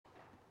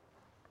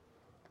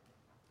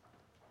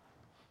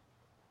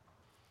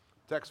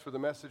Text for the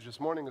message this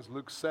morning is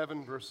Luke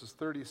 7, verses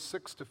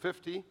 36 to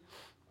 50.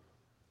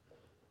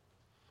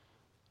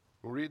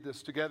 We'll read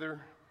this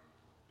together,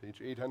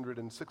 page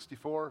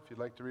 864, if you'd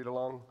like to read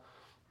along.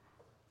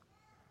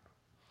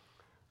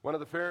 One of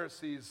the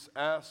Pharisees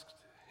asked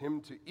him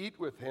to eat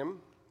with him,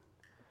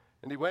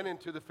 and he went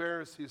into the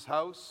Pharisee's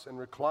house and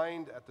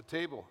reclined at the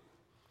table.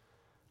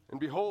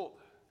 And behold,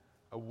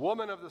 a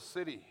woman of the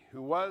city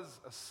who was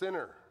a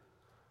sinner,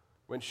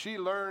 when she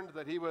learned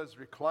that he was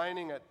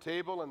reclining at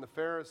table in the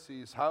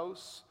Pharisee's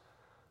house,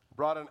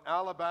 brought an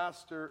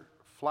alabaster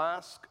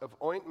flask of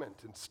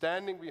ointment, and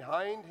standing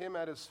behind him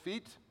at his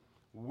feet,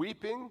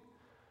 weeping,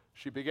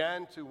 she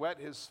began to wet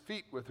his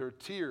feet with her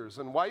tears,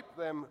 and wiped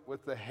them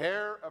with the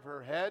hair of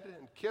her head,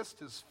 and kissed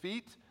his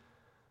feet,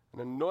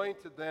 and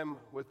anointed them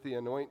with the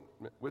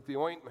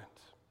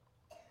ointment.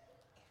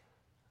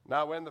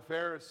 Now when the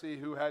Pharisee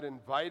who had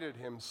invited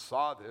him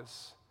saw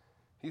this,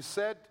 he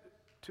said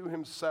to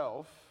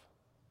himself,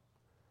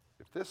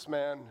 "If this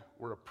man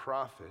were a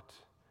prophet,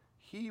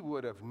 he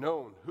would have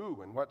known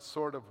who and what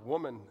sort of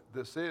woman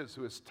this is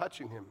who is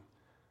touching him,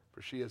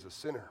 for she is a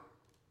sinner."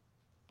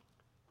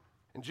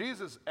 And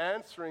Jesus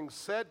answering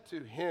said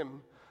to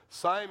him,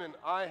 "Simon,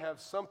 I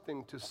have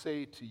something to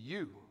say to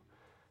you."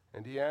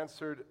 And he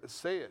answered,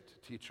 "Say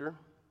it, teacher."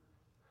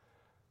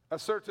 A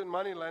certain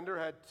moneylender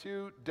had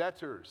 2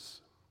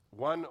 debtors.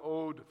 One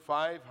owed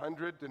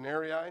 500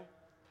 denarii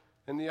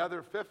and the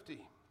other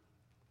 50.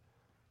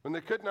 When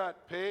they could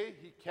not pay,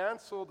 he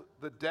canceled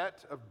the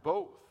debt of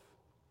both.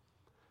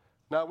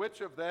 Now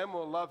which of them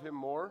will love him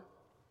more?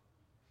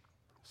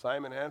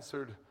 Simon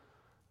answered,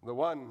 "The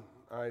one,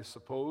 I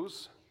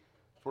suppose,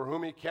 for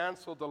whom he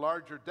canceled the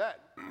larger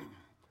debt."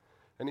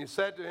 And he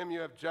said to him, "You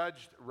have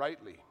judged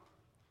rightly."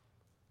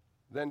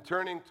 Then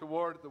turning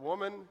toward the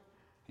woman,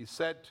 he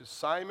said to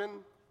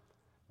Simon,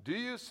 "Do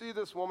you see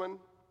this woman?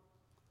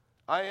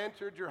 I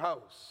entered your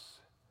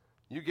house.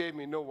 You gave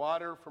me no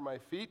water for my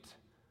feet,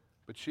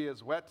 but she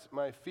has wet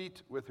my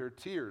feet with her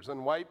tears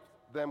and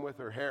wiped them with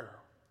her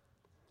hair.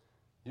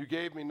 You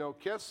gave me no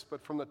kiss,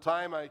 but from the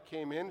time I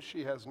came in,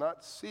 she has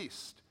not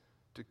ceased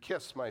to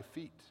kiss my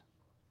feet.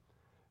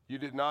 You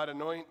did not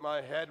anoint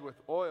my head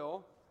with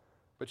oil,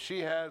 but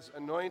she has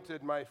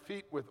anointed my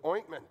feet with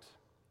ointment.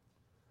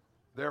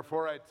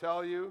 Therefore I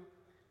tell you,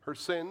 her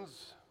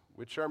sins,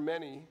 which are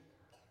many,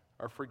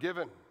 are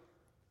forgiven,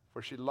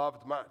 for she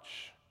loved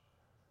much.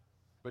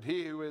 But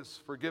he who is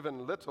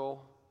forgiven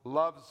little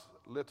loves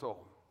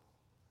little."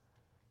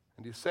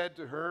 And he said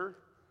to her,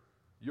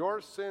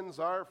 "Your sins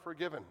are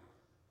forgiven."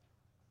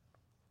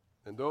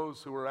 And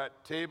those who were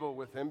at table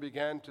with him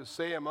began to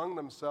say among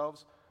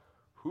themselves,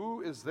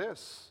 "Who is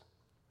this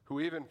who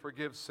even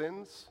forgives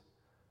sins?"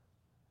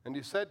 And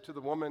he said to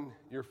the woman,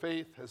 "Your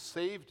faith has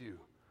saved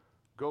you.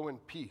 Go in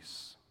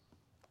peace."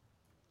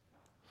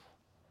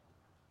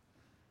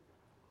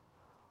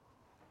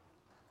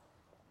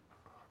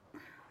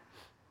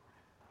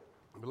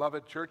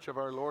 Beloved church of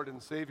our Lord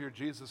and Savior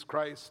Jesus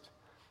Christ,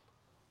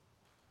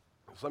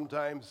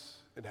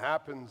 sometimes it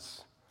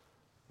happens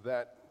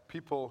that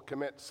people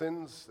commit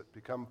sins that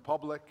become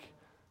public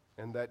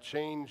and that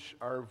change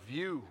our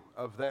view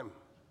of them.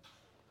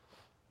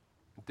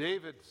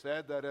 David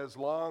said that as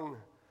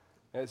long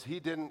as he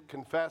didn't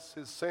confess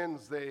his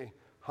sins, they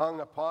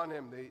hung upon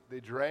him. They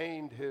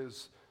drained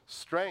his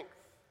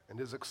strength and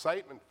his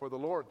excitement for the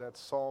Lord. That's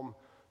Psalm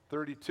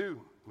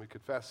 32. We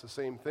confess the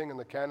same thing in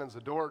the Canons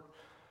of Dort.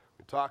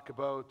 We talk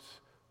about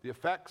the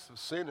effects of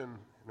sin in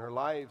our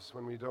lives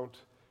when we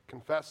don't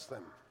confess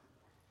them.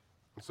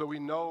 And so we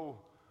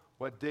know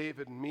what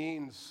David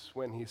means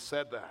when he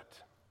said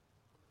that.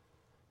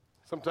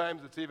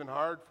 Sometimes it's even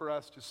hard for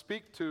us to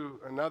speak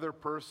to another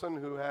person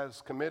who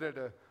has committed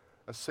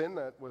a sin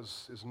that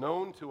is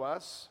known to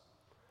us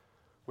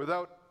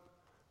without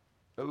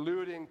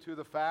alluding to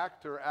the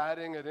fact or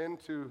adding it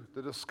into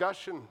the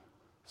discussion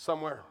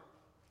somewhere.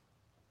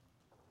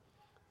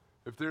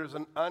 If there's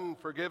an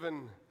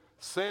unforgiven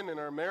sin in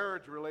our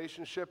marriage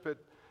relationship,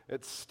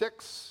 it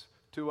sticks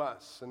to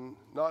us and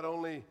not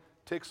only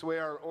takes away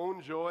our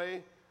own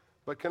joy,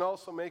 but can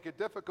also make it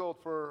difficult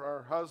for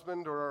our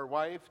husband or our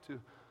wife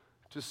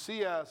to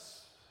see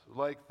us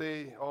like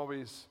they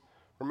always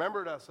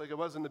remembered us, like it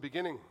was in the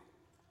beginning.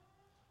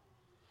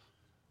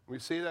 We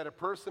see that a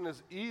person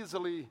is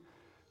easily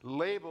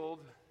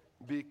labeled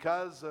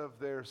because of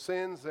their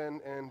sins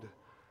and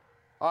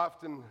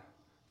often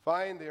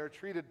find they are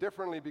treated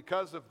differently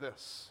because of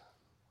this.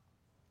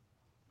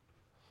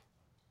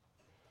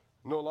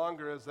 No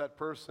longer is that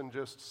person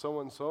just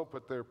so-and-so,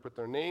 put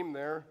their name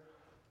there,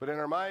 but in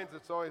our minds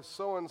it's always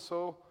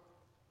so-and-so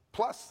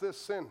plus this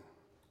sin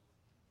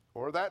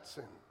or that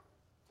sin.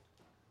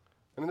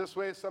 And in this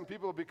way, some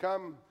people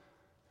become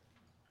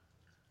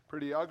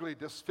pretty ugly,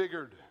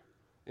 disfigured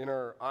in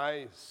our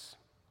eyes.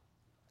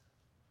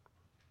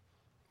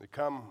 They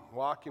come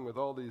walking with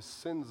all these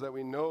sins that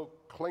we know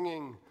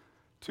clinging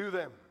to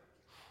them.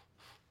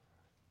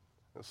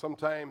 And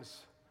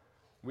sometimes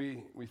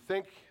we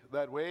think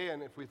that way,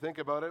 and if we think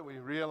about it, we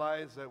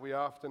realize that we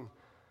often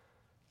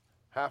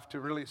have to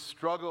really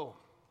struggle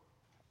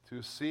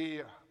to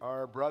see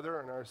our brother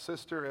and our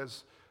sister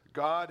as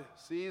God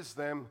sees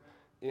them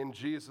in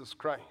Jesus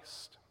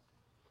Christ.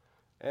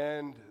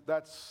 And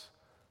that's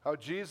how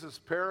Jesus'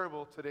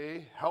 parable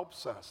today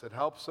helps us. It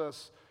helps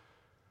us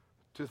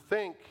to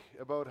think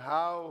about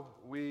how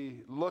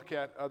we look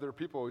at other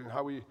people,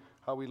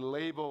 how we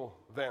label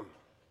them.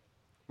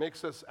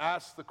 Makes us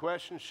ask the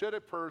question, should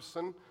a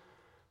person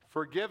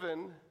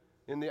forgiven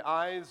in the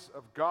eyes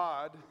of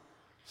God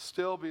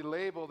still be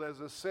labeled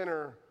as a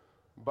sinner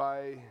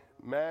by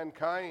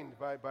mankind,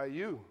 by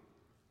you?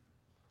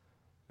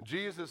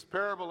 Jesus'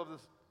 parable of the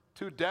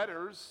two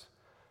debtors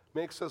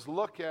makes us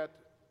look at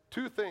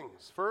two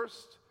things.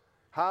 First,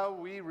 how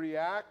we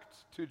react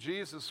to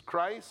Jesus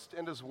Christ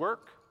and his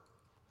work.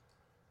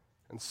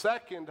 And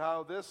second,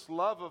 how this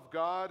love of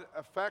God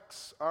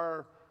affects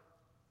our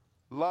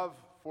love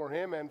for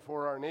him and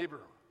for our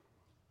neighbor.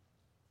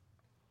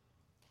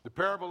 The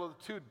parable of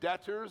the two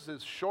debtors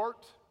is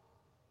short,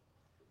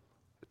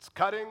 it's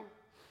cutting,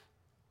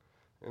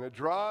 and it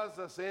draws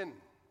us in.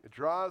 It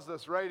draws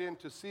us right in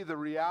to see the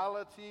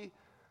reality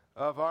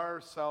of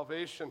our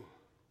salvation,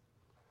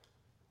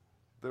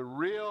 the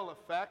real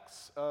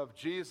effects of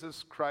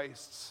Jesus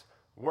Christ's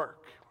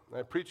work.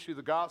 I preach you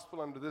the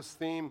gospel under this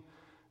theme,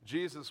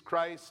 Jesus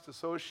Christ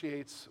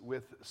associates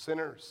with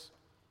sinners.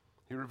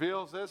 He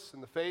reveals this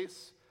in the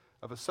face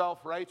of a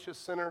self-righteous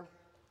sinner,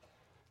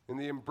 in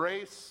the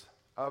embrace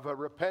of a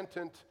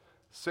repentant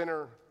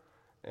sinner,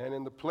 and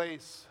in the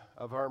place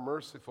of our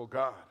merciful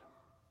God.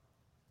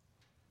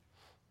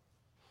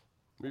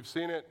 We've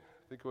seen it,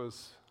 I think it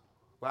was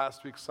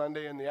last week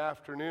Sunday in the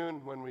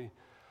afternoon when we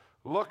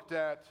looked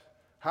at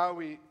how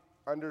we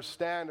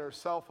understand our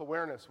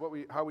self-awareness,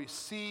 how we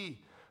see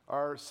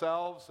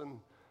ourselves, and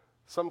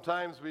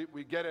sometimes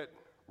we get it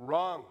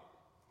wrong.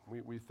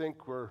 We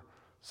think we're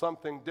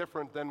something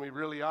different than we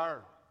really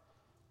are.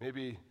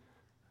 Maybe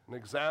an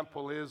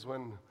example is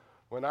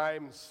when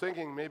I'm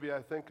singing, maybe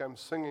I think I'm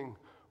singing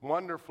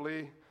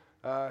wonderfully.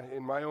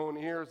 In my own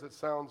ears it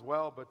sounds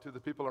well, but to the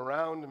people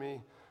around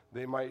me,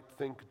 they might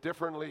think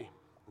differently.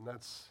 And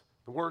that's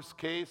the worst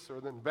case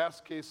or the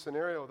best case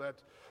scenario,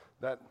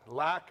 that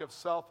lack of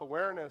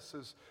self-awareness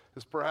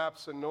is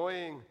perhaps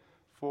annoying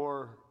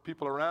for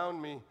people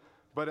around me.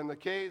 But in the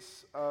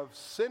case of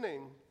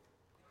sinning,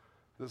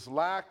 this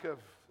lack of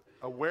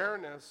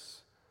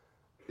awareness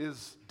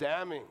is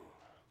damning.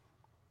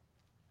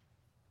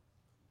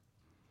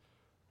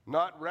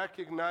 Not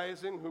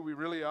recognizing who we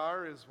really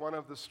are is one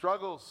of the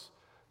struggles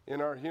in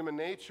our human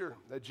nature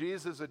that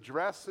Jesus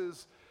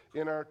addresses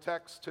in our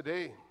text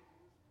today.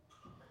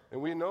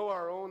 And we know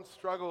our own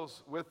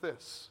struggles with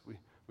this.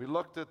 We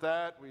looked at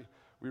that.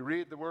 We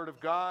read the Word of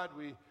God.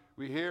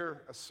 We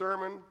hear a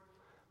sermon.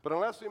 But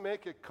unless we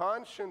make a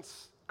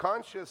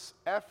conscious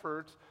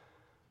effort,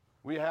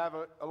 we have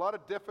a lot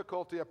of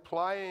difficulty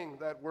applying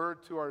that word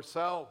to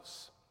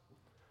ourselves.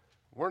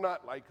 We're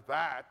not like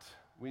that,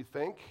 we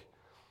think.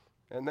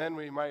 And then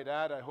we might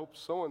add, I hope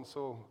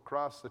so-and-so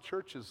across the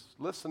church is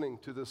listening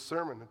to this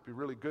sermon. It'd be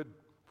really good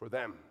for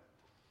them.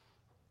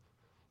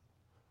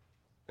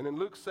 And in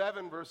Luke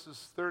 7,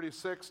 verses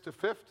 36 to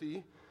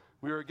 50,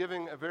 we are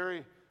giving a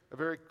very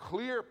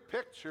clear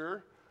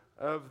picture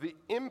of the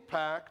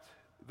impact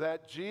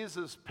that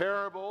Jesus'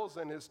 parables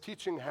and his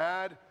teaching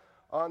had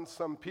on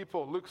some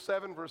people. Luke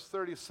 7, verse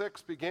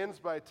 36 begins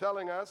by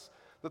telling us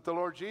that the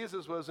Lord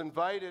Jesus was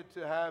invited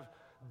to have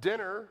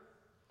dinner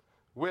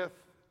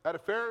at a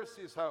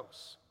Pharisee's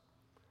house.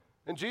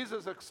 And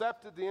Jesus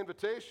accepted the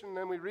invitation,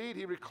 and we read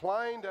he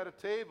reclined at a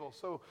table.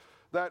 So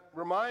that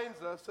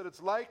reminds us that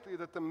it's likely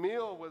that the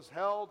meal was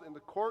held in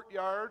the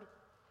courtyard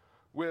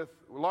with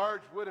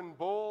large wooden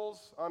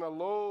bowls on a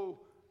low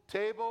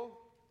table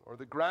or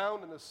the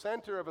ground in the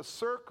center of a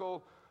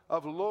circle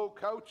of low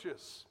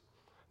couches.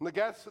 And the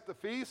guests at the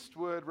feast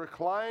would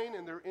recline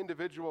in their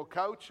individual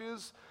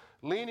couches,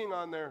 leaning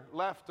on their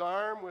left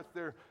arm with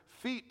their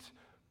feet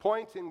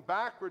pointing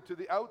backward to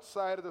the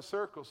outside of the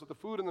circle. So the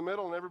food in the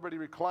middle and everybody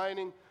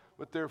reclining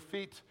with their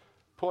feet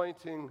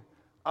pointing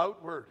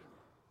outward.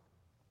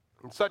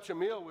 And such a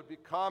meal would be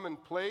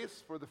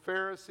commonplace for the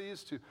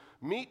Pharisees to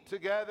meet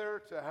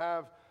together, to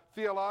have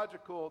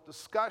theological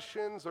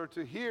discussions, or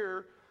to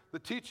hear the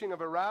teaching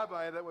of a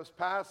rabbi that was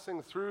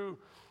passing through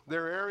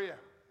their area.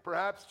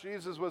 Perhaps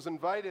Jesus was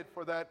invited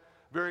for that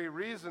very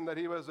reason, that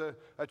he was a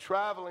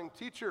traveling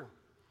teacher.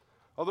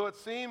 Although it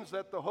seems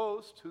that the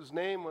host, whose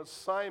name was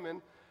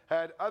Simon,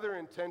 had other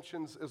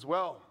intentions as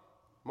well.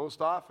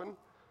 Most often,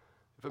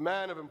 if a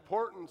man of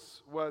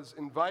importance was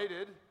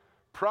invited,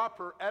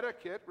 proper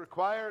etiquette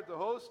required the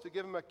host to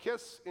give him a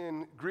kiss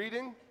in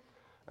greeting.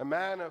 A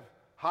man of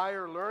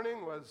higher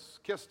learning was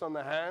kissed on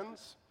the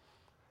hands.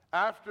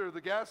 After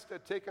the guest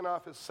had taken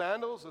off his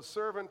sandals, a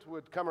servant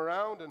would come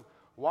around and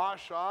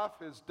wash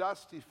off his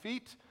dusty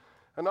feet,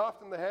 and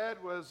often the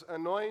head was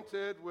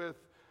anointed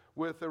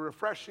with a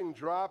refreshing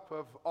drop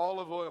of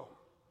olive oil.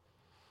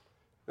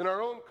 In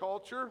our own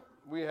culture,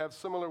 we have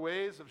similar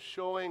ways of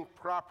showing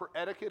proper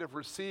etiquette, of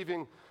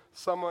receiving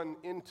someone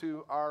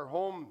into our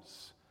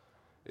homes.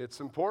 it's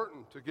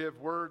important to give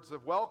words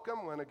of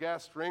welcome when a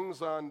guest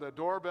rings on the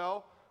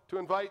doorbell, to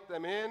invite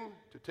them in,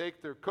 to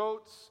take their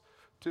coats,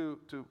 to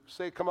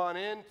say, come on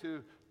in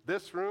to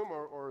this room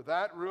or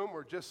that room,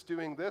 or just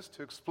doing this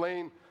to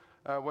explain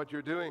what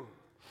you're doing.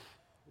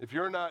 If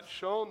you're not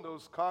shown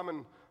those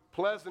common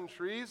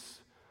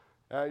pleasantries,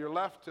 you're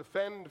left to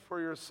fend for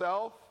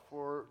yourself.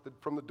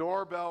 From the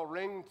doorbell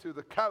ring to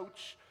the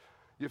couch,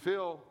 you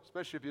feel,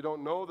 especially if you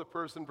don't know the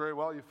person very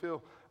well, you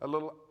feel a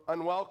little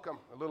unwelcome,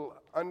 a little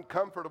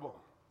uncomfortable.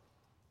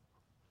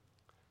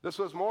 This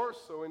was more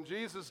so in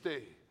Jesus'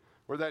 day,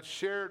 where that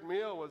shared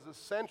meal was a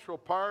central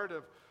part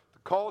of the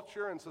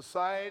culture and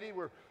society,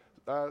 where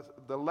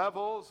the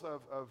levels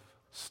of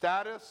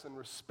status and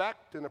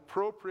respect and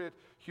appropriate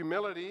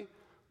humility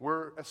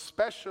were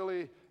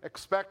especially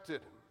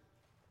expected.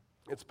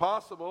 It's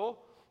possible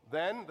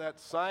then that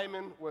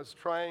Simon was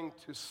trying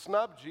to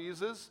snub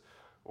Jesus,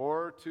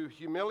 or to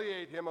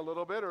humiliate him a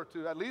little bit, or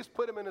to at least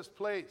put him in his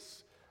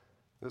place.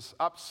 This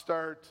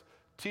upstart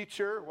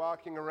teacher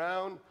walking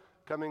around,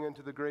 coming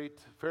into the great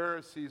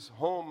Pharisee's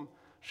home,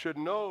 should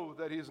know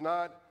that he's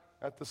not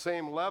at the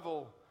same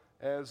level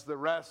as the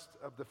rest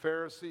of the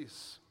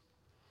Pharisees.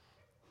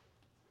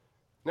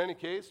 In any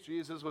case,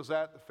 Jesus was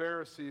at the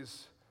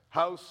Pharisee's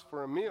house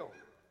for a meal.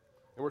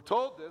 And we're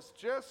told this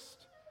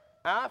just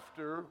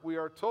after we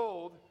are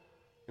told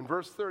in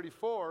verse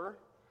 34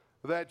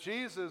 that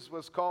Jesus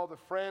was called a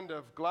friend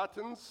of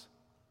gluttons,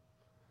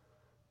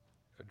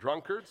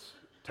 drunkards,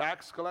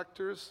 tax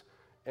collectors,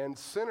 and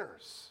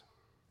sinners.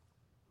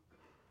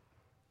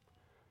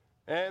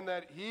 And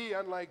that he,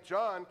 unlike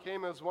John,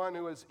 came as one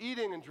who was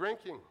eating and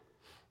drinking.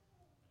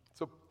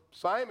 So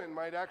Simon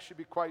might actually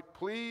be quite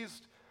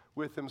pleased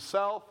with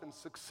himself in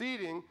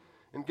succeeding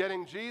in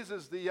getting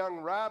Jesus, the young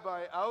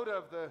rabbi, out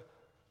of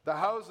the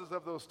houses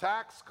of those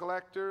tax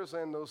collectors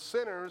and those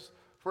sinners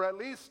for at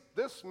least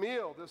this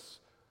meal, this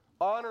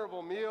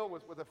honorable meal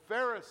with a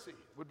Pharisee.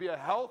 Would be a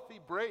healthy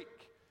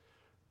break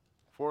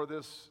for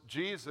this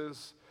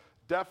Jesus,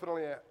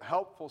 definitely a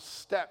helpful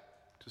step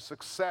to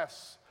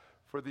success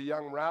for the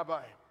young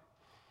rabbi.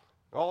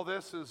 All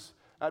this is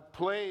at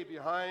play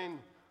behind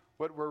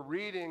what we're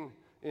reading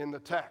in the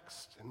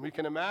text. And we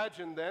can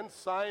imagine then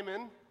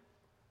Simon,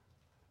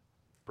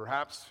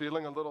 perhaps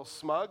feeling a little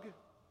smug,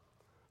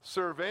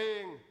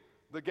 surveying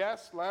the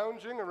guests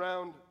lounging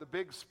around the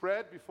big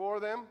spread before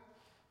them.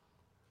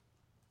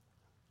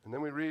 And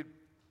then we read,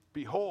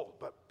 behold,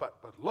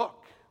 but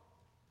look,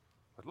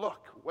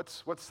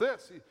 what's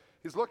this?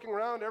 He's looking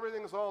around,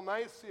 everything's all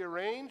nicely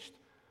arranged,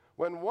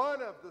 when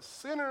one of the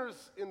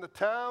sinners in the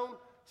town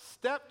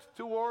stepped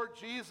toward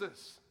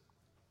Jesus.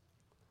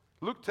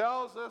 Luke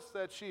tells us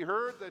that she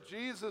heard that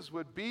Jesus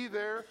would be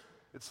there.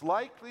 It's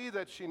likely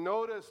that she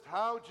noticed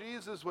how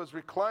Jesus was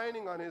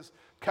reclining on his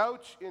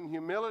couch in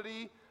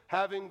humility,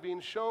 having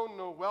been shown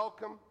no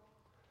welcome.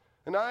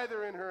 And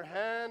either in her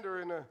hand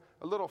or in a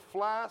little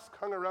flask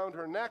hung around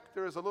her neck,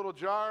 there is a little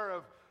jar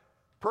of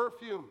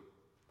perfume.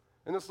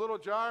 And this little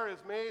jar is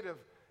made of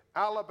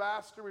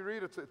alabaster. We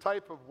read it's a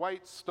type of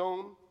white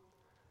stone.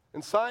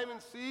 And Simon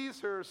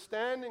sees her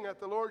standing at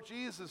the Lord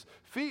Jesus'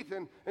 feet,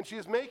 and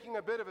she's making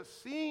a bit of a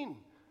scene.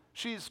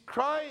 She's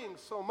crying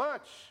so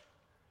much.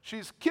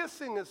 She's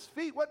kissing his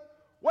feet.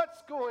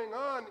 What's going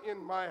on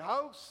in my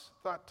house?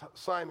 Thought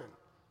Simon.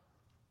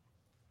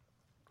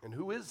 And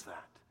who is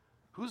that?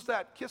 Who's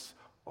that kiss?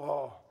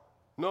 Oh,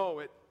 no,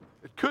 it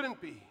couldn't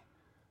be.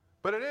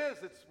 But it is.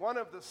 It's one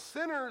of the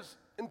sinners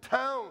in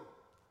town.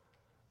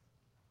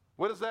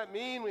 What does that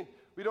mean?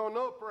 We don't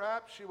know.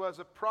 Perhaps she was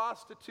a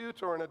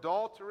prostitute or an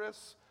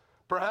adulteress.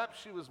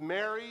 Perhaps she was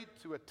married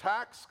to a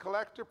tax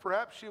collector.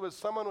 Perhaps she was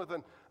someone with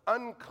an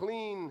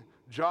unclean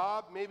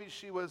job. Maybe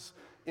she was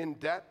in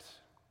debt.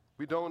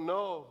 We don't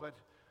know, but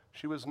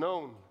she was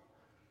known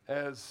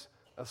as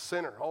a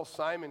sinner. All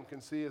Simon can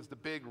see is the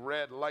big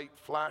red light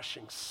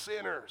flashing.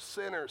 Sinner,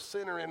 sinner,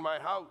 sinner in my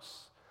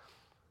house.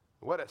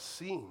 What a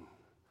scene.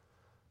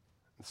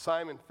 And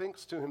Simon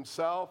thinks to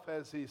himself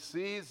as he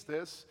sees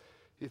this,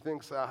 he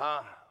thinks,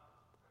 aha,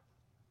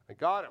 I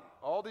got him.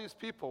 All these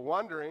people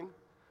wondering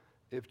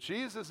if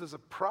Jesus is a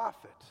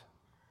prophet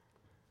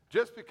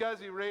just because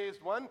he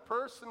raised one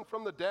person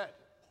from the dead.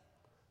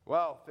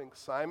 Well, thinks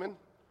Simon,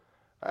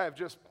 I have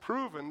just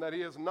proven that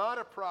he is not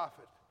a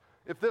prophet.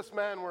 If this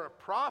man were a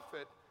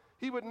prophet,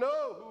 he would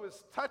know who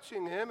is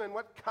touching him and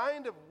what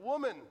kind of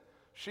woman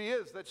she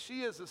is, that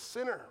she is a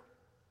sinner.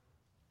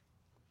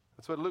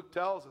 That's what Luke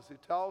tells us. He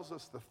tells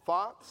us the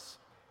thoughts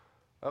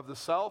of the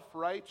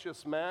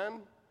self-righteous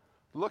man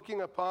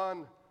looking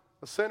upon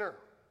a sinner,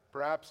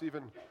 perhaps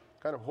even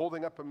kind of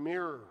holding up a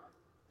mirror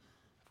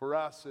for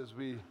us as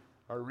we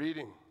are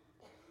reading.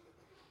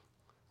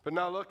 But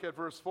now look at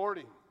verse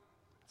 40. It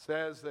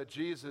says that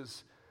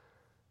Jesus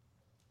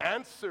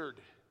answered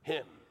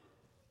him.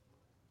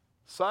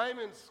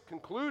 Simon's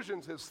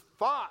conclusions, his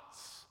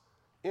thoughts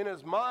in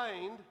his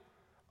mind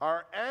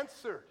are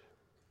answered.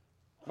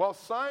 While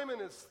Simon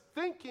is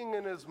thinking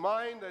in his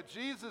mind that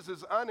Jesus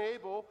is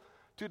unable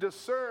to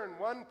discern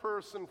one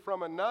person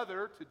from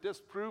another to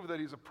disprove that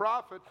he's a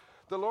prophet,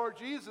 the Lord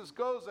Jesus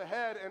goes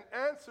ahead and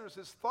answers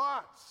his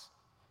thoughts.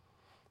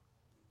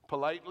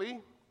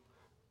 Politely,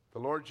 the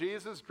Lord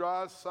Jesus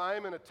draws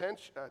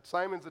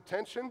Simon's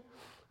attention,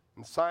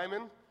 and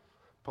Simon,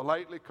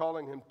 politely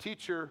calling him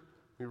teacher,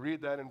 we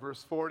read that in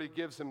verse 40,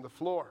 gives him the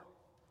floor.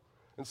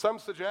 And some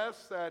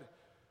suggest that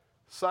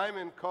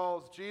Simon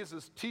calls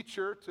Jesus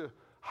teacher to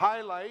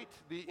highlight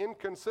the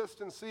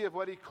inconsistency of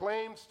what he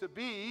claims to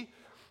be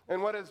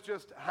and what has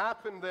just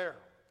happened there.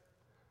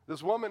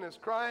 This woman is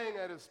crying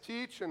at his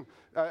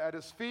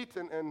feet,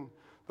 and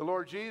the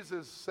Lord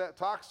Jesus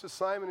talks to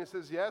Simon. He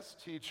says, yes,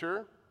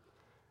 teacher.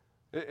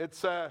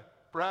 It's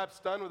perhaps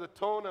done with a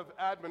tone of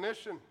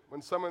admonition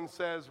when someone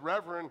says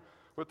reverend,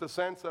 with the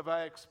sense of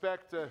I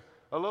expect a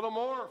little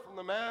more from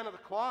the man of the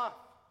cloth.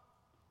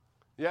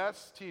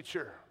 Yes,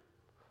 teacher.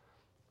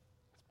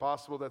 It's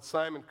possible that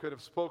Simon could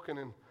have spoken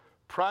in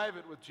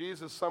private with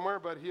Jesus somewhere,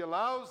 but he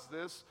allows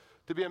this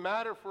to be a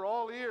matter for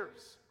all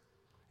ears.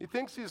 He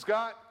thinks he's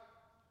got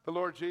the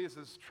Lord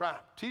Jesus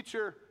trapped.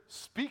 Teacher,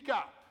 speak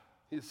up,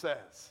 he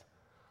says.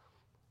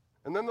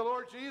 And then the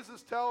Lord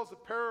Jesus tells a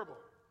parable.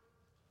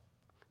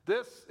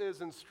 This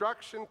is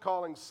instruction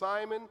calling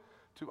Simon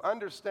to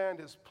understand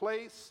his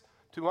place,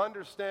 to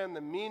understand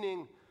the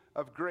meaning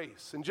of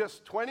grace. In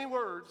just 20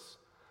 words,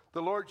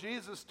 the Lord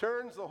Jesus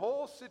turns the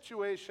whole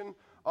situation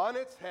on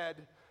its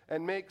head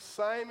and makes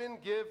Simon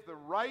give the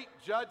right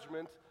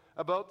judgment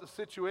about the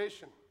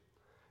situation.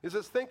 He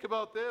says, think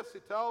about this. He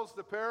tells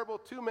the parable,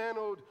 2 men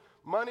owed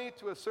money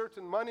to a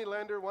certain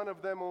moneylender. One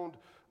of them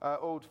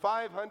owed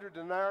 500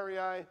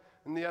 denarii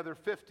and the other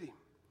 50.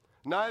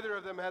 Neither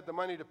of them had the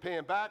money to pay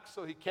him back,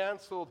 so he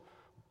canceled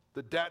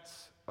the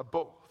debts of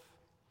both.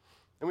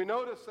 And we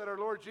notice that our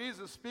Lord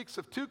Jesus speaks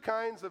of 2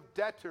 kinds of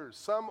debtors.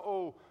 Some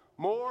owe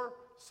more,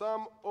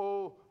 some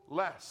owe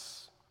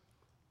less.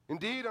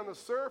 Indeed, on the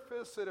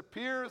surface, it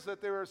appears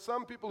that there are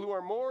some people who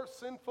are more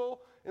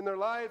sinful in their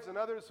lives and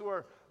others who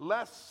are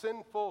less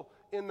sinful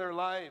in their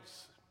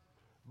lives.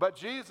 But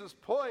Jesus'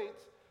 point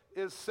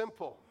is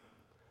simple.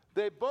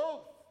 They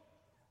both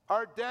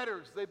are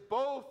debtors. They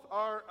both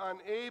are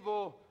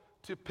unable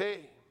to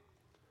pay.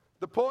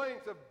 The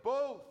point of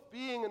both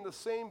being in the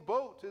same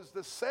boat is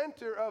the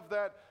center of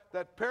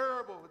that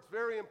parable. It's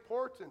very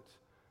important.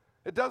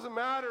 It doesn't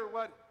matter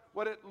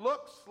what it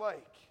looks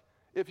like.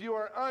 If you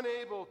are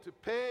unable to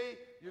pay,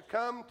 you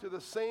come to the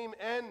same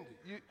end.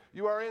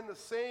 You are in the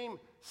same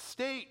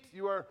state.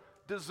 You are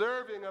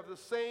deserving of the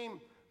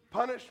same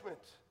punishment.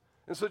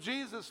 And so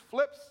Jesus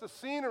flips the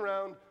scene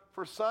around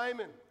for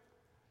Simon.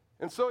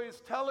 And so he's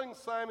telling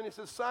Simon, he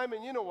says,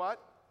 Simon, you know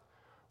what?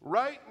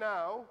 Right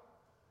now,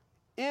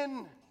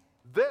 in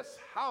this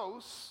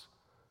house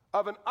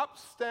of an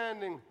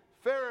upstanding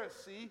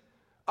Pharisee,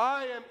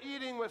 I am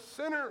eating with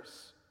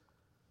sinners.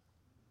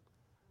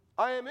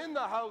 I am in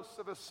the house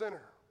of a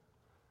sinner.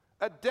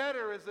 A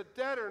debtor is a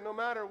debtor no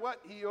matter what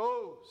he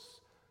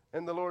owes.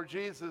 And the Lord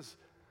Jesus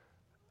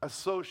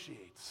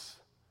associates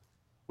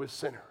with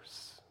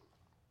sinners.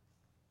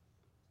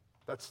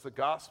 That's the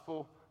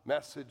gospel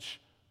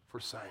message for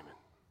Simon.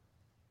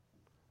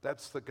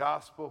 That's the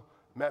gospel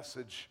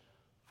message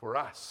for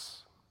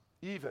us.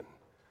 Even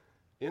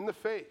in the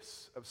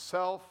face of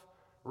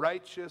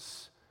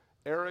self-righteous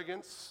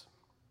arrogance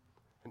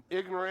and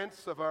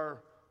ignorance of our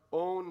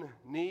own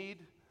need,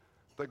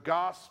 the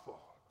gospel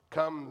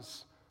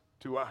comes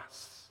to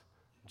us.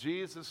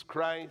 Jesus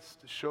Christ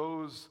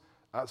shows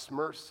us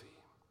mercy.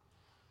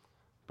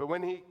 But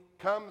when he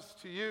comes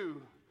to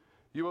you,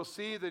 you will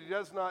see that he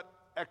does not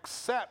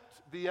accept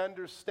the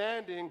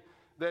understanding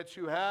that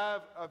you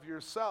have of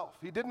yourself.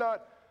 He did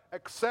not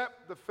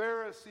accept the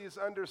Pharisees'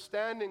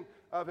 understanding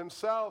of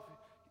himself.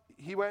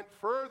 He went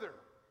further.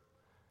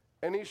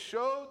 And he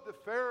showed the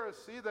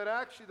Pharisee that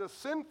actually the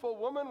sinful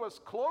woman was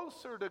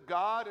closer to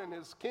God and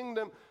his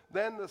kingdom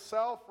than the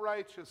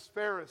self-righteous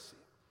Pharisee.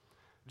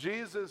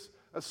 Jesus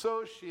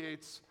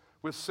associates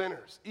with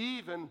sinners,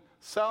 even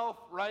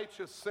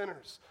self-righteous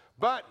sinners.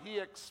 But he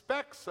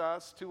expects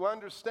us to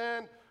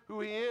understand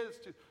who he is,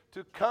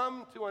 to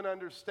come to an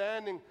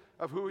understanding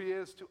of who he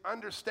is, to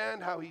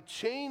understand how he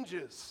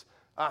changes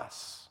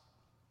us.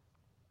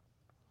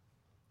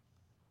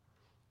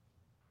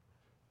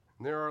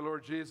 And there our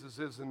Lord Jesus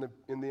is in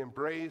the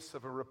embrace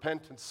of a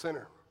repentant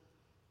sinner.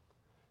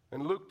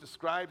 And Luke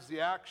describes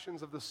the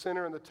actions of the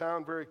sinner in the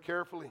town very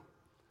carefully.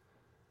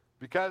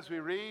 Because we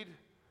read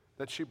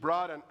that she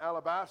brought an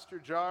alabaster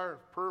jar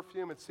of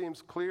perfume, it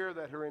seems clear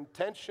that her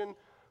intention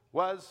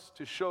was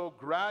to show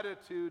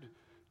gratitude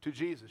to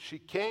Jesus. She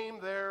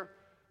came there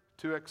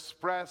to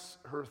express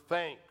her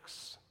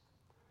thanks.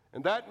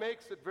 And that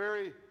makes it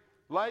very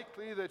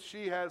likely that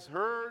she has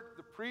heard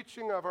the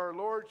preaching of our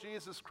Lord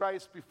Jesus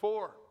Christ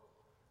before.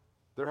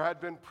 There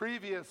had been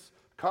previous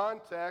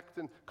contact,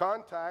 and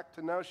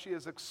now she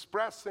is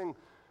expressing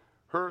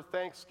her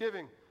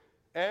thanksgiving.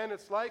 And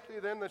it's likely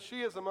then that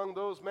she is among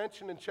those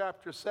mentioned in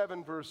chapter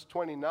 7, verse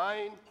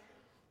 29,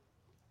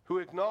 who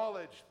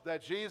acknowledged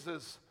that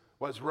Jesus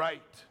was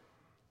right.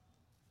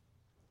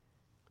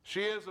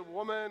 She is a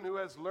woman who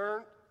has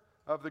learned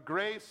of the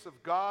grace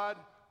of God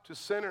to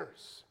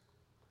sinners.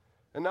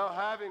 And now,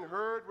 having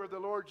heard where the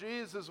Lord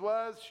Jesus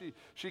was,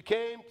 she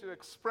came to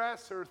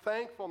express her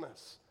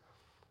thankfulness.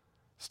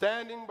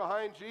 Standing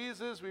behind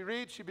Jesus, we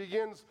read she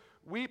begins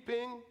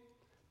weeping,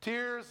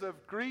 tears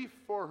of grief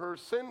for her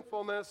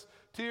sinfulness,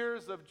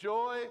 tears of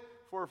joy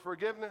for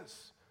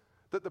forgiveness.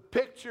 That the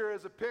picture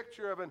is a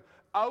picture of an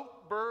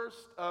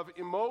outburst of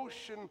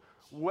emotion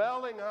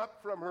welling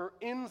up from her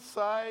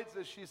insides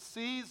as she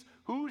sees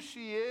who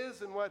she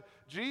is and what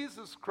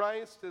Jesus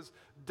Christ has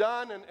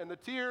done, and the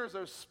tears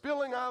are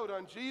spilling out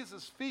on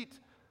Jesus' feet.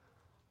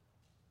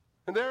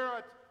 And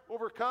there,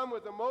 overcome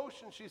with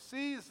emotion, she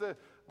sees the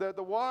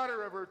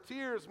water of her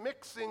tears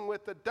mixing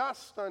with the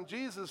dust on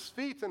Jesus'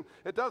 feet, and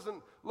it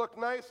doesn't look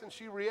nice, and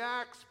she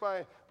reacts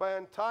by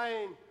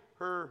untying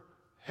her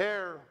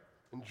hair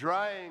and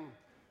drying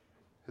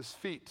his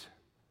feet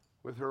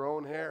with her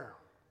own hair.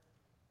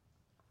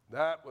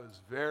 That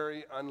was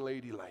very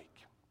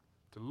unladylike,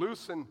 to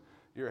loosen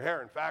your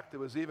hair. In fact, it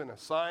was even a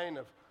sign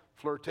of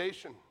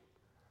flirtation.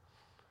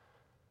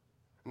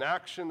 An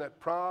action that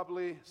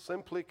probably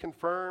simply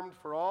confirmed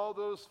for all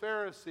those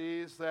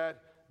Pharisees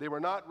that they were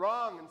not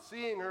wrong in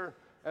seeing her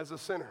as a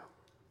sinner.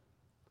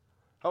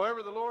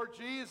 However, the Lord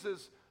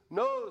Jesus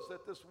knows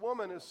that this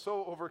woman is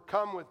so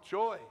overcome with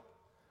joy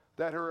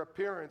that her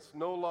appearance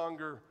no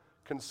longer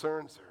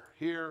concerns her.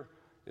 Here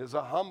is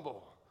a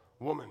humble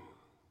woman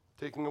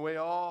taking away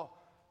all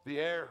the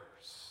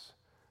airs.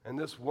 And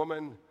this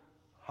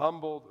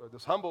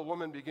humble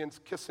woman begins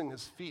kissing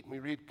his feet. And we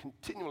read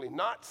continually,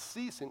 not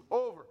ceasing,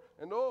 over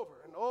and over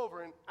and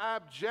over, in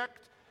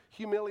abject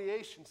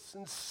humiliation,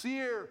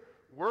 sincere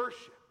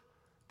worship,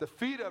 the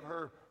feet of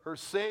her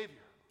Savior.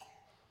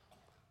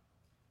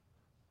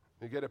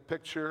 You get a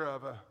picture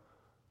of a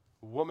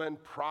woman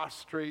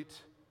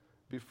prostrate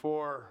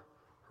before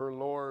her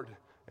Lord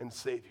and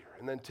Savior.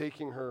 And then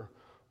taking her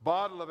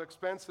bottle of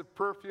expensive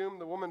perfume,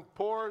 the woman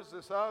pours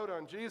this out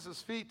on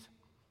Jesus' feet.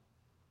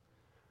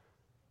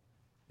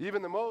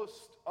 Even the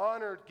most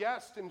honored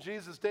guest in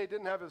Jesus' day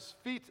didn't have his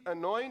feet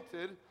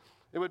anointed.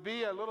 It would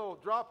be a little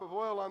drop of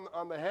oil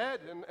on the head,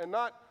 and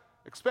not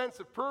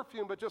expensive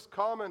perfume, but just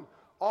common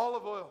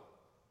olive oil.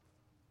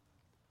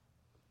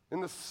 In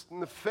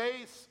the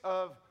face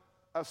of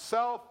a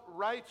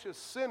self-righteous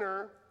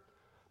sinner,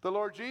 the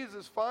Lord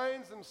Jesus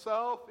finds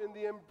himself in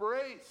the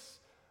embrace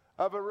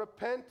of a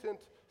repentant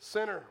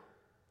sinner.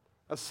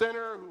 A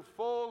sinner who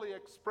fully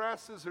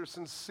expresses her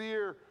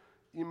sincere,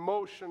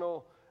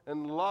 emotional,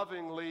 and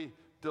lovingly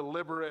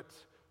deliberate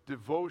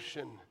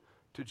devotion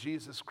to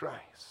Jesus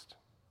Christ.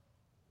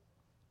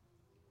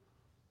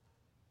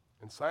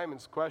 And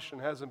Simon's question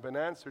hasn't been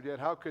answered yet.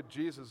 How could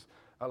Jesus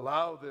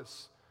allow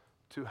this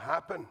to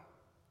happen?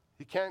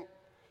 He can't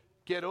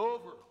get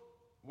over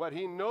what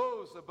he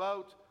knows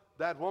about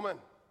that woman.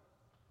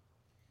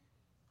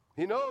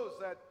 He knows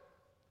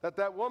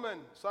that woman,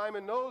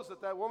 Simon knows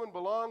that woman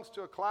belongs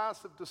to a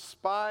class of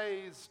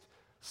despised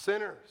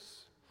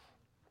sinners.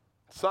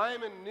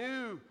 Simon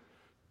knew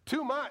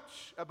too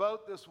much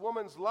about this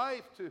woman's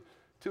life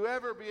to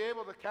ever be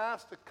able to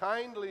cast a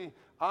kindly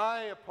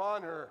eye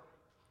upon her.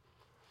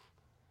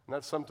 And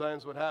that's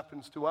sometimes what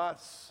happens to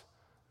us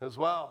as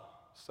well.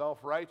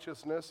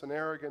 Self-righteousness and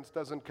arrogance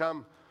doesn't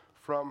come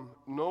from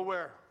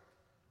nowhere.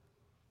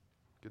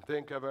 You can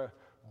think of a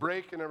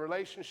break in a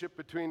relationship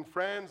between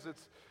friends.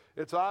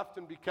 It's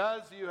often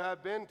because you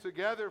have been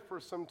together for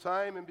some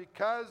time, and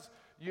because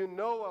you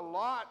know a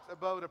lot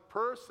about a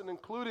person,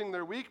 including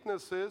their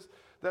weaknesses,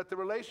 that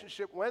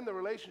when the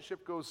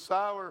relationship goes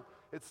sour,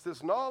 it's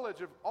this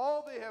knowledge of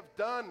all they have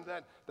done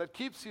that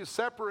keeps you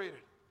separated.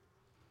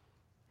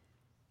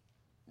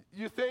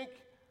 You think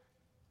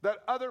that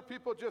other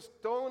people just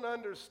don't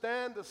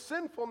understand the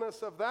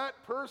sinfulness of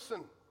that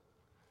person.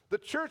 The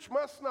church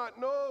must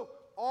not know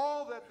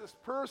all that this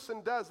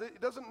person does. It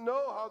doesn't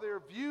know how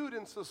they're viewed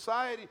in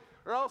society,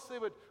 or else they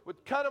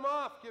would cut them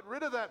off, get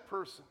rid of that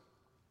person.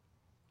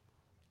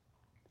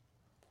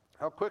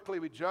 How quickly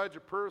we judge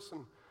a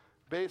person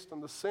based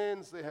on the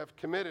sins they have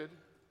committed,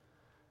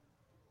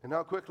 and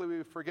how quickly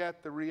we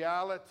forget the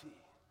reality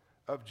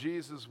of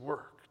Jesus'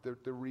 work,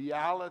 the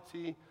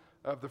reality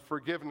of the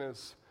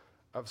forgiveness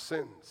of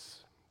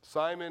sins.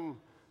 Simon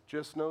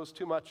just knows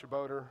too much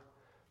about her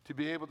to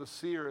be able to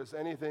see her as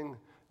anything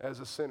as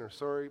a sinner.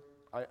 Sorry,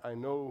 I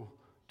know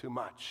too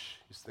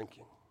much, he's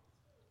thinking.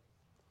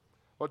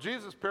 Well,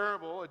 Jesus'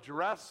 parable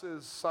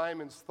addresses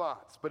Simon's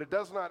thoughts, but it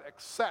does not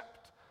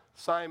accept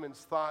Simon's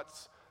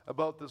thoughts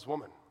about this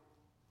woman.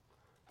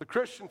 The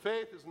Christian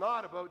faith is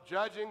not about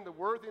judging the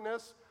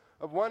worthiness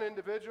of one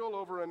individual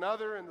over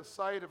another in the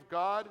sight of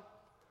God.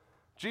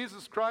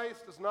 Jesus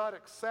Christ does not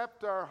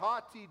accept our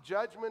haughty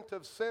judgment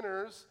of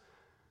sinners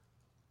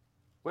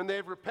when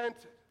they've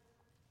repented.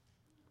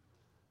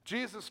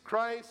 Jesus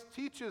Christ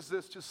teaches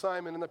this to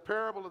Simon in the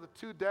parable of the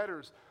two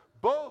debtors.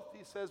 Both,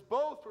 he says,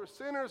 both were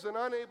sinners and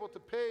unable to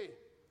pay.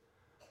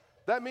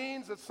 That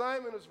means that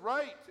Simon is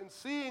right in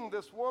seeing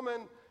this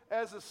woman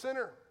as a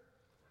sinner,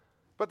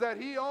 but that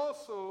he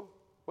also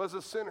was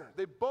a sinner.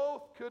 They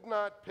both could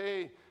not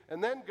pay,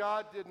 and then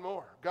God did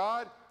more.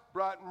 God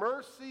brought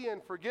mercy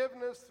and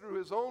forgiveness through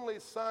his only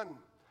Son.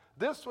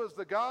 This was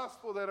the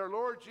gospel that our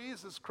Lord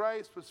Jesus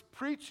Christ was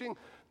preaching.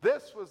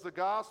 This was the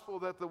gospel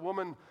that the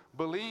woman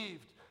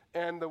believed.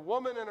 And the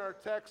woman in our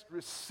text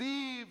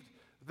received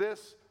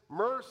this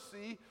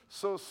mercy,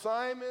 so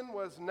Simon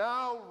was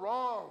now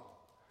wrong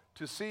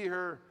to see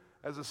her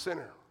as a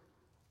sinner.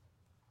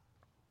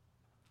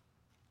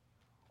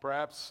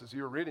 Perhaps as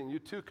you were reading, you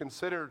too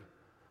considered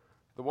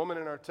the woman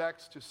in our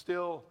text to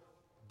still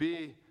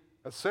be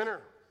a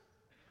sinner.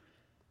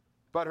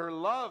 But her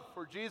love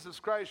for Jesus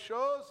Christ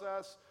shows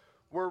us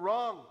we're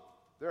wrong.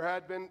 There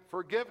had been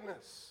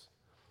forgiveness.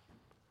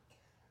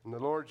 And the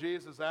Lord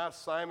Jesus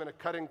asked Simon a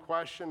cutting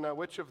question. Now,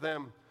 which of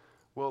them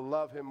will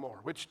love him more?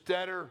 Which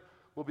debtor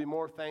will be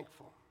more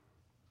thankful?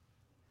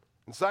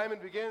 And Simon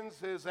begins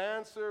his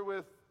answer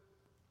with,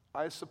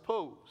 I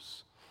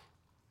suppose.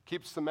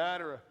 Keeps the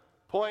matter a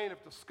point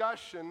of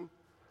discussion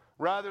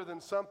rather than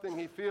something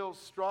he feels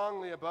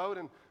strongly about.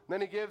 And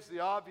then he gives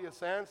the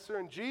obvious answer.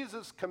 And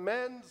Jesus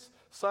commends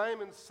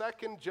Simon's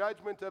second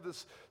judgment of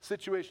this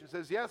situation. He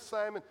says, yes,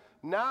 Simon,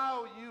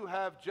 now you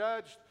have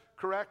judged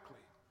correctly.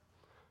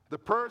 The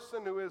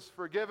person who is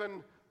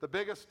forgiven the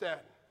biggest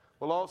debt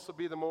will also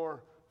be the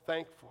more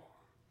thankful.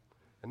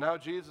 And now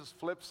Jesus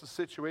flips the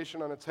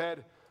situation on its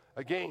head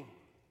again,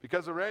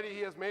 because already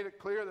he has made it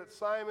clear that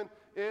Simon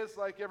is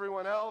like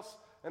everyone else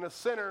and a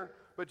sinner,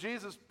 but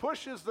Jesus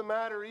pushes the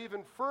matter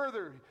even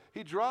further.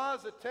 He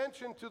draws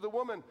attention to the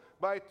woman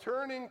by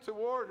turning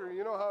toward her.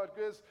 You know how it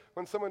is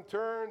when someone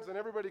turns and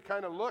everybody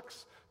kind of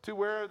looks to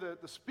where the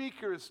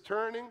speaker is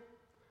turning?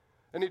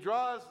 And he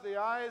draws the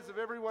eyes of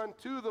everyone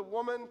to the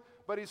woman,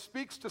 but he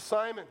speaks to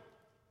Simon.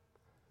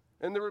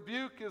 And the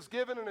rebuke is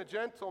given in a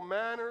gentle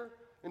manner,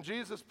 and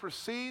Jesus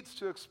proceeds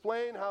to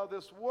explain how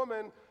this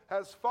woman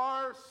has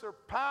far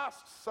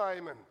surpassed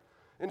Simon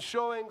in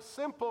showing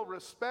simple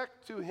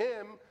respect to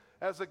him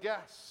as a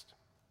guest.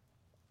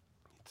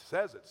 He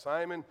says it.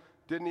 Simon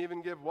didn't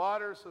even give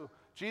water so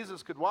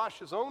Jesus could wash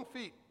his own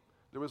feet.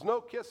 There was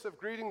no kiss of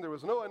greeting. There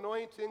was no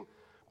anointing.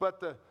 But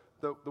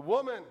the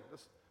woman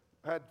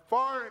had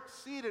far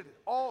exceeded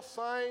all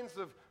signs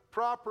of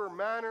proper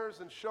manners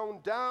and shown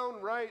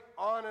downright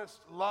honest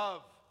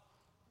love.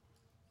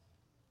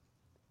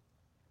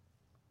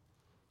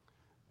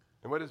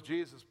 And what does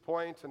Jesus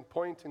point in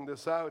pointing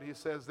this out? He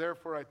says,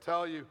 therefore I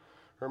tell you,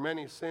 her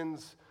many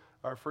sins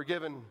are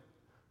forgiven.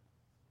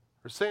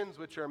 Her sins,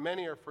 which are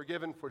many, are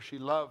forgiven, for she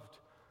loved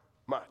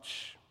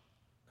much.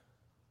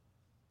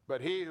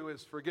 But he who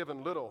is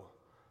forgiven little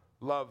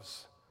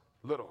loves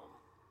little.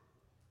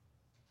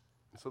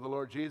 And so the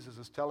Lord Jesus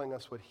is telling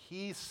us what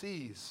he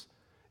sees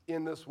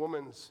in this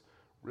woman's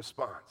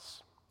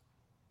response.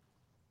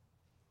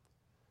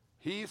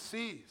 He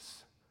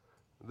sees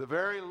the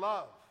very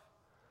love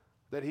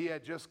that he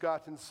had just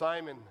gotten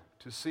Simon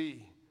to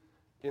see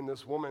in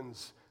this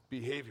woman's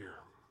behavior.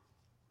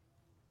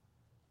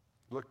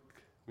 Look,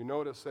 we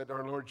notice that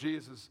our Lord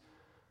Jesus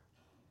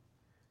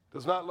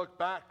does not look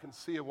back and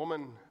see a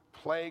woman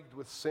plagued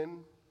with sin,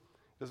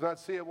 does not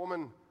see a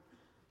woman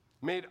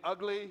made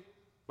ugly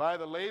by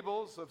the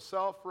labels of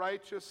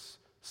self-righteous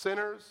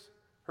sinners,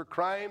 her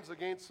crimes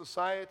against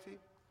society.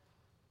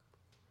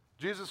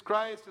 Jesus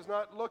Christ is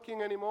not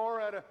looking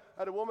anymore at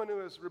a woman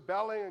who is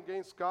rebelling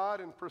against God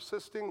and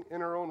persisting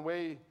in her own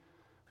way,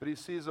 but he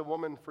sees a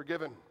woman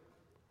forgiven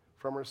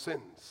from her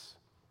sins.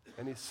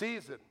 And he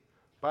sees it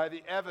by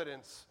the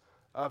evidence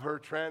of her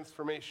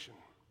transformation.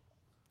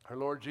 Our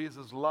Lord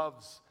Jesus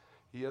loves,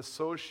 he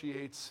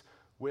associates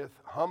with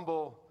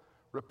humble,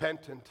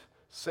 repentant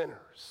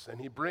sinners, and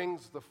he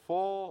brings the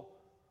full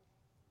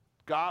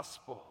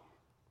gospel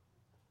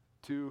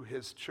to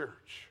his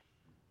church.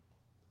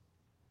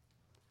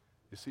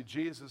 You see,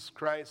 Jesus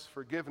Christ's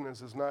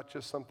forgiveness is not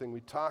just something we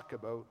talk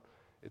about,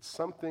 it's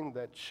something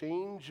that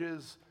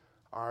changes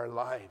our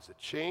lives. It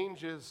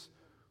changes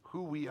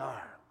who we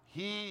are.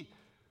 He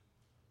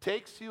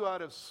takes you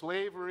out of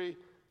slavery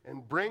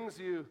and brings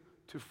you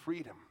to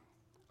freedom,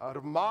 out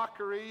of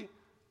mockery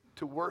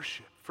to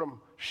worship,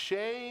 from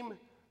shame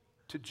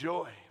to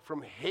joy,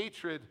 from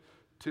hatred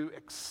to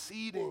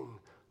exceeding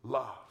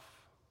love.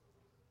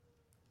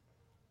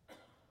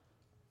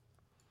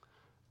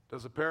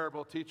 Does the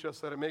parable teach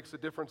us that it makes a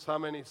difference how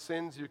many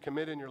sins you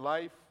commit in your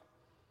life?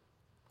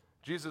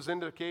 Jesus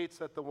indicates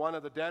that the one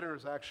of the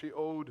debtors actually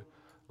owed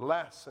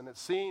less, and it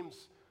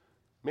seems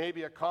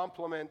maybe a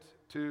compliment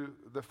to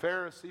the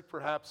Pharisee.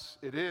 Perhaps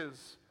it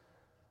is.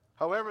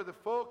 However, the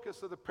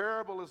focus of the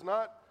parable is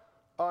not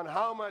on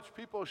how much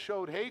people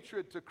showed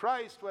hatred to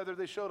Christ, whether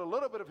they showed a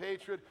little bit of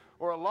hatred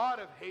or a lot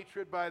of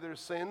hatred by their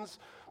sins,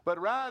 but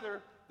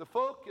rather the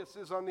focus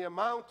is on the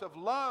amount of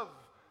love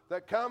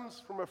that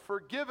comes from a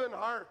forgiven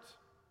heart.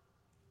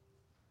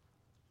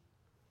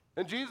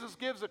 And Jesus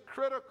gives a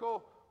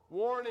critical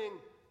warning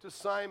to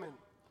Simon.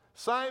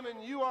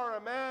 Simon, you are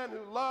a man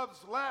who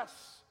loves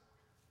less.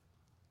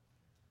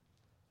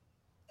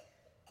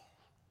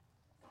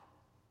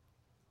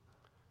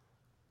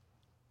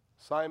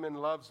 Simon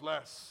loves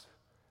less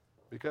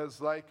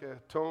because, like a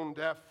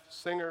tone-deaf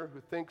singer who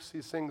thinks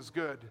he sings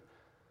good,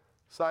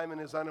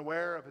 Simon is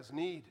unaware of his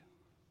need.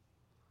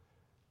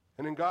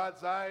 And in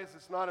God's eyes,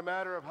 it's not a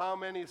matter of how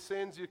many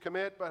sins you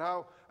commit, but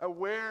how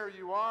aware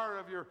you are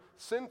of your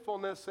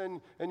sinfulness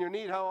and your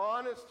need, how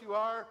honest you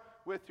are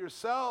with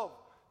yourself.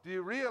 Do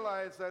you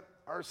realize that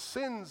our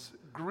sins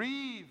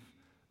grieve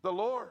the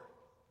Lord?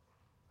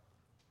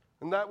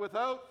 And that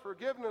without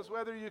forgiveness,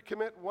 whether you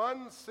commit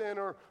one sin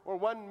or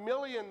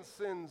 1,000,000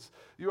 sins,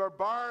 you are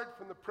barred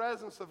from the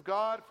presence of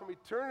God from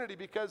eternity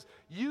because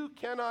you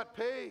cannot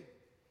pay.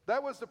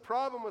 That was the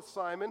problem with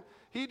Simon.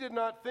 He did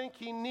not think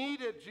he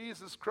needed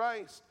Jesus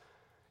Christ.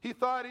 He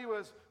thought he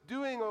was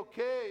doing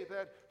okay,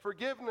 that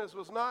forgiveness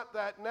was not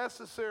that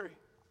necessary.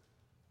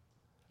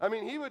 I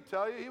mean, he would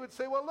tell you, he would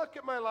say, well, look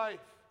at my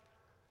life.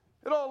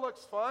 It all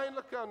looks fine.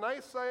 Look how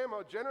nice I am,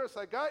 how generous.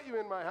 I got you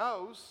in my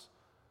house.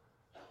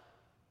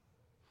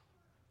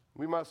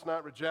 We must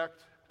not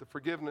reject the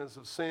forgiveness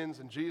of sins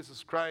in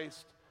Jesus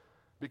Christ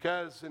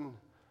because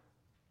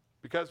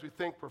we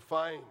think we're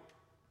fine.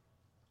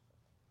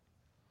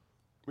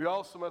 We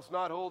also must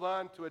not hold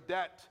on to a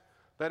debt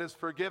that is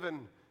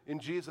forgiven in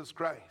Jesus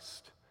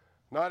Christ,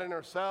 not in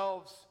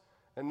ourselves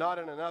and not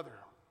in another.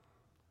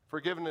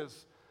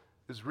 Forgiveness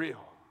is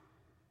real.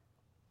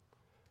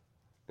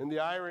 And the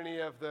irony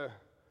of the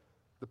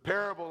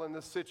parable in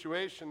this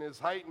situation is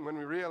heightened when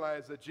we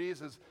realize that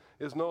Jesus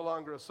is no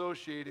longer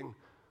associating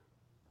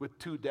with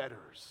two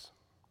debtors.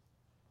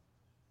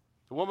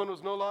 The woman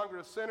was no longer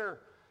a sinner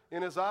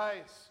in his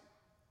eyes.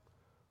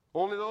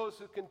 Only those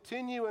who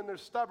continue in their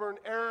stubborn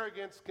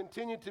arrogance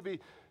continue to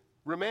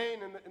remain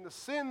in the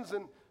sins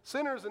and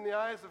sinners in the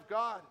eyes of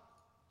God.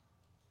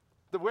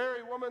 The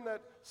weary woman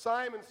that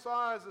Simon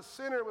saw as a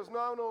sinner was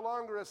now no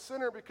longer a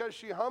sinner because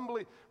she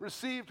humbly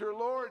received her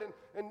Lord,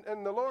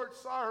 and the Lord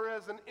saw her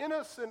as an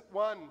innocent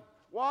one,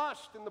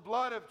 washed in the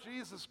blood of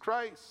Jesus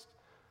Christ.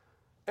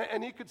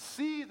 And he could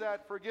see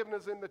that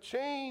forgiveness in the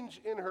change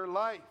in her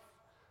life.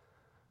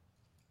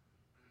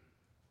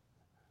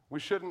 We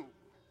shouldn't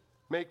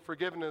make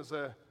forgiveness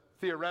a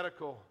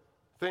theoretical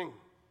thing.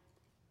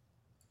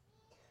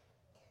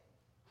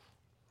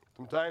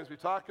 Sometimes we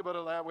talk about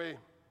it that way.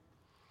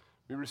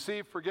 We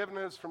receive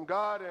forgiveness from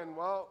God and,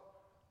 well,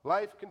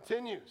 life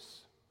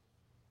continues.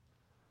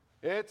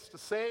 It's the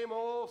same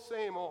old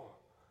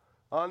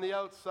on the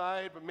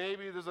outside, but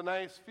maybe there's a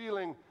nice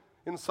feeling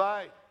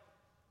inside.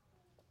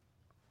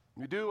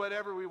 We do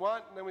whatever we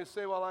want, and then we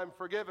say, well, I'm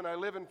forgiven. I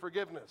live in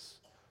forgiveness.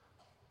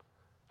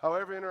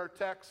 However, in our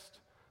text,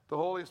 the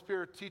Holy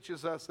Spirit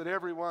teaches us that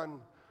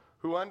everyone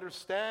who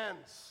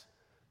understands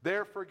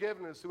their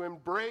forgiveness, who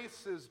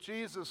embraces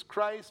Jesus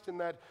Christ in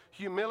that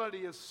humility,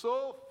 is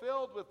so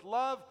filled with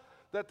love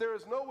that there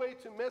is no way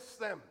to miss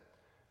them.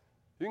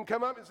 You can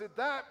come up and say,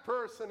 that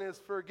person is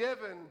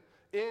forgiven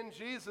in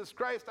Jesus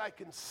Christ. I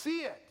can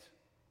see it.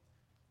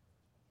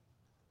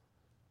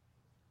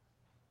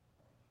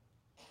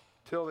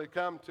 Till they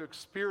come to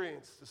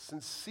experience the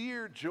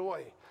sincere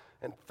joy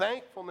and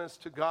thankfulness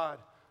to God,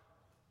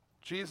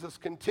 Jesus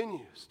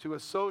continues to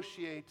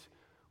associate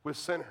with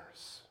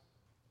sinners.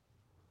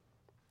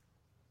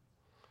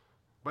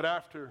 But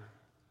after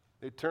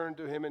they turn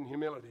to him in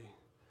humility,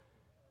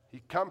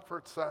 he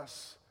comforts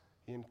us,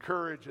 he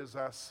encourages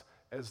us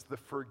as the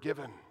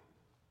forgiven.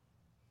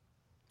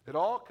 It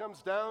all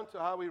comes down to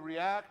how we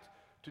react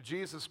to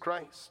Jesus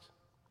Christ.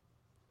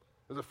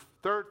 There's a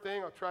third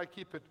thing, I'll try to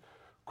keep it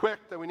quick,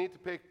 that we need to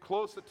pay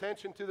close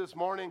attention to this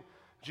morning.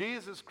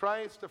 Jesus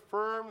Christ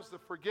affirms the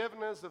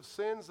forgiveness of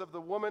sins of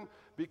the woman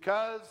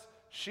because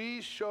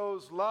she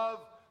shows love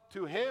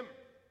to him.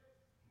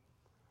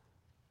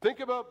 Think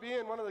about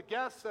being one of the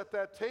guests at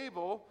that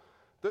table.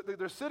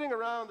 They're sitting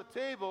around the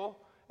table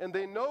and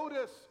they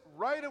notice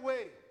right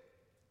away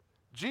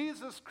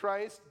Jesus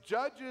Christ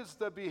judges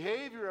the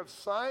behavior of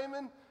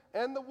Simon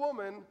and the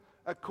woman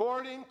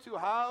according to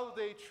how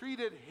they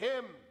treated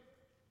him.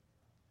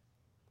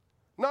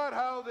 Not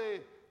how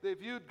they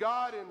viewed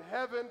God in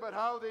heaven, but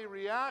how they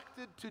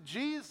reacted to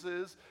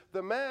Jesus,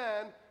 the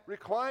man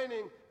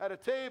reclining at a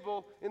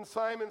table in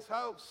Simon's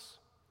house.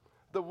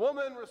 The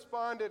woman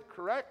responded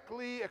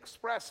correctly,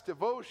 expressed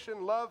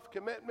devotion, love,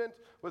 commitment,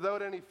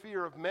 without any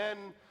fear of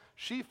men.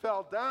 She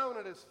fell down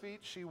at his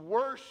feet. She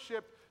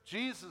worshiped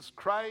Jesus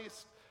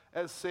Christ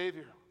as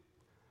Savior.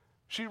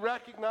 She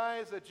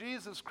recognized that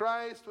Jesus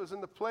Christ was in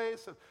the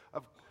place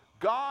of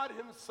God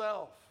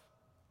himself.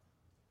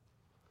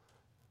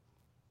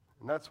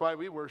 And that's why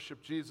we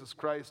worship Jesus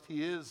Christ.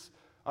 He is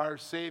our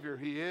Savior.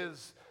 He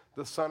is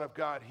the Son of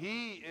God.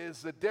 He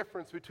is the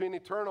difference between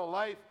eternal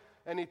life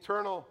and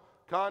eternal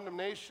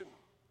condemnation.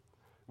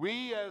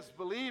 We as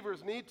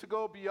believers need to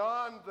go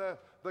beyond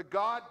the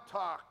God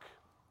talk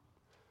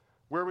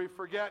where we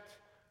forget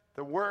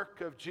the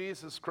work of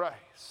Jesus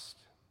Christ.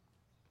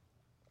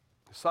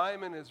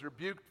 Simon is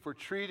rebuked for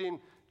treating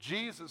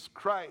Jesus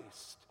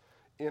Christ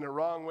in a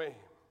wrong way.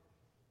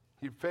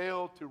 He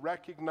failed to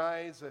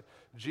recognize that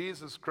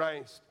Jesus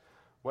Christ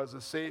was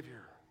a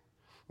Savior.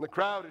 And the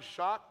crowd is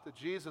shocked that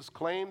Jesus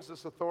claims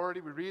this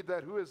authority. We read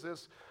that, who is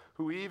this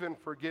who even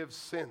forgives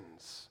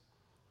sins?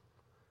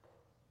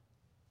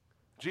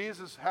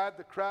 Jesus had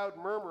the crowd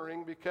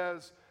murmuring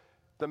because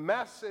the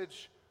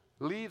message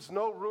leaves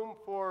no room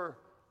for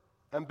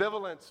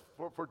ambivalence,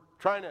 for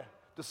trying to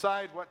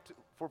decide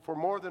for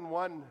more than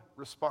one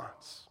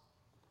response.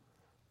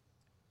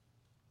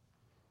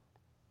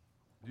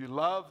 Do you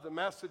love the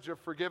message of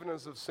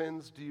forgiveness of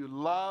sins? Do you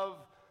love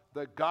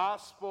the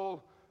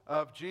gospel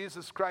of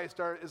Jesus Christ?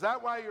 Is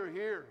that why you're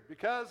here?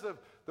 Because of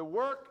the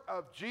work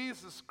of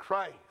Jesus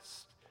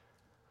Christ?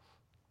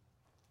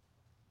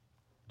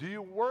 Do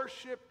you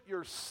worship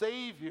your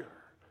Savior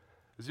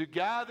as you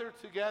gather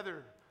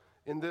together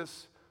in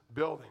this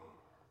building?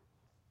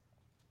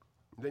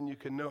 Then you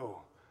can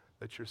know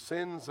that your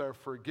sins are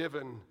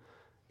forgiven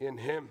in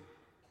Him.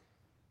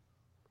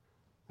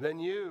 Then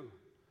you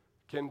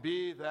can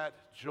be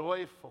that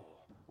joyful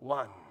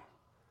one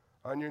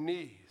on your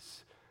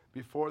knees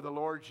before the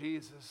Lord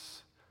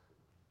Jesus,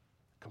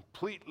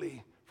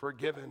 completely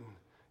forgiven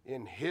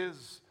in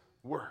His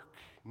work,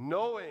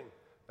 knowing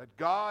that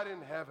God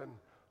in heaven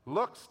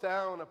looks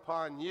down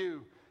upon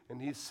you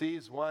and He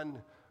sees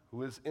one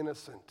who is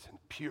innocent and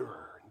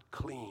pure and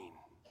clean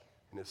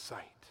in His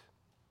sight.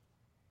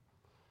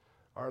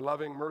 Our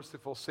loving,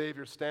 merciful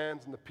Savior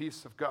stands in the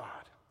peace of God,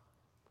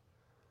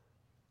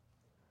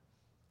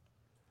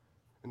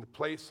 in the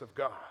place of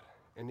God,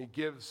 and He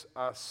gives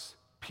us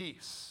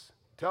peace.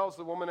 He tells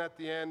the woman at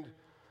the end,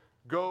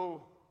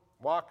 go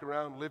walk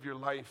around, live your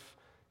life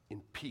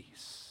in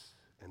peace.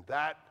 And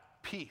that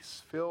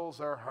peace fills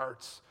our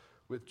hearts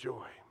with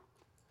joy.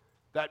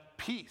 That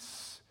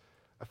peace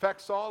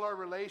affects all our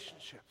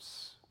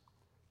relationships,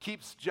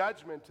 keeps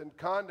judgment and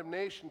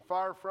condemnation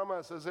far from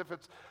us as if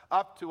it's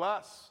up to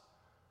us.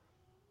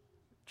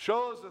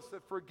 Shows us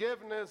that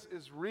forgiveness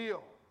is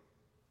real.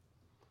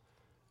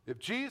 If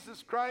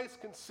Jesus Christ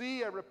can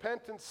see a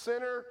repentant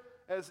sinner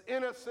as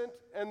innocent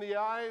in the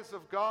eyes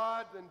of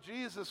God, then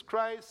Jesus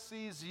Christ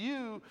sees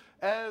you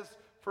as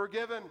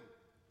forgiven.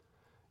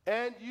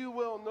 And you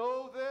will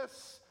know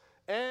this,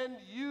 and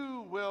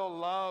you will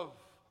love.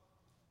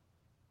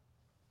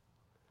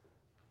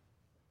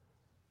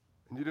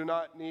 And you do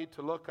not need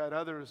to look at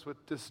others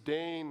with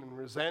disdain and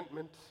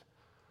resentment,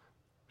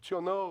 but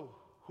you'll know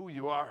who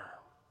you are.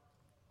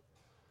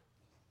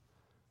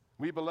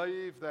 We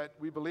believe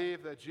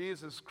that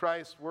Jesus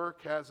Christ's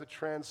work has a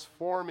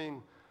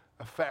transforming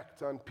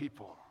effect on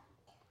people.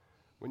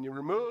 When you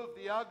remove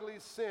the ugly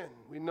sin,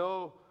 we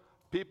know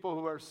people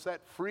who are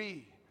set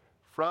free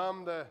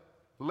from the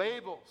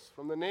labels,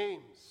 from the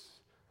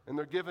names, and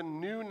they're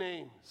given new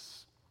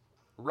names.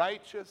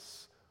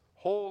 Righteous,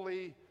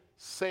 holy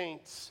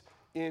saints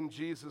in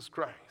Jesus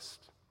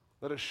Christ.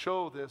 Let us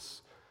show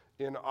this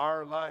in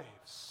our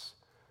lives.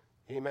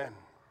 Amen.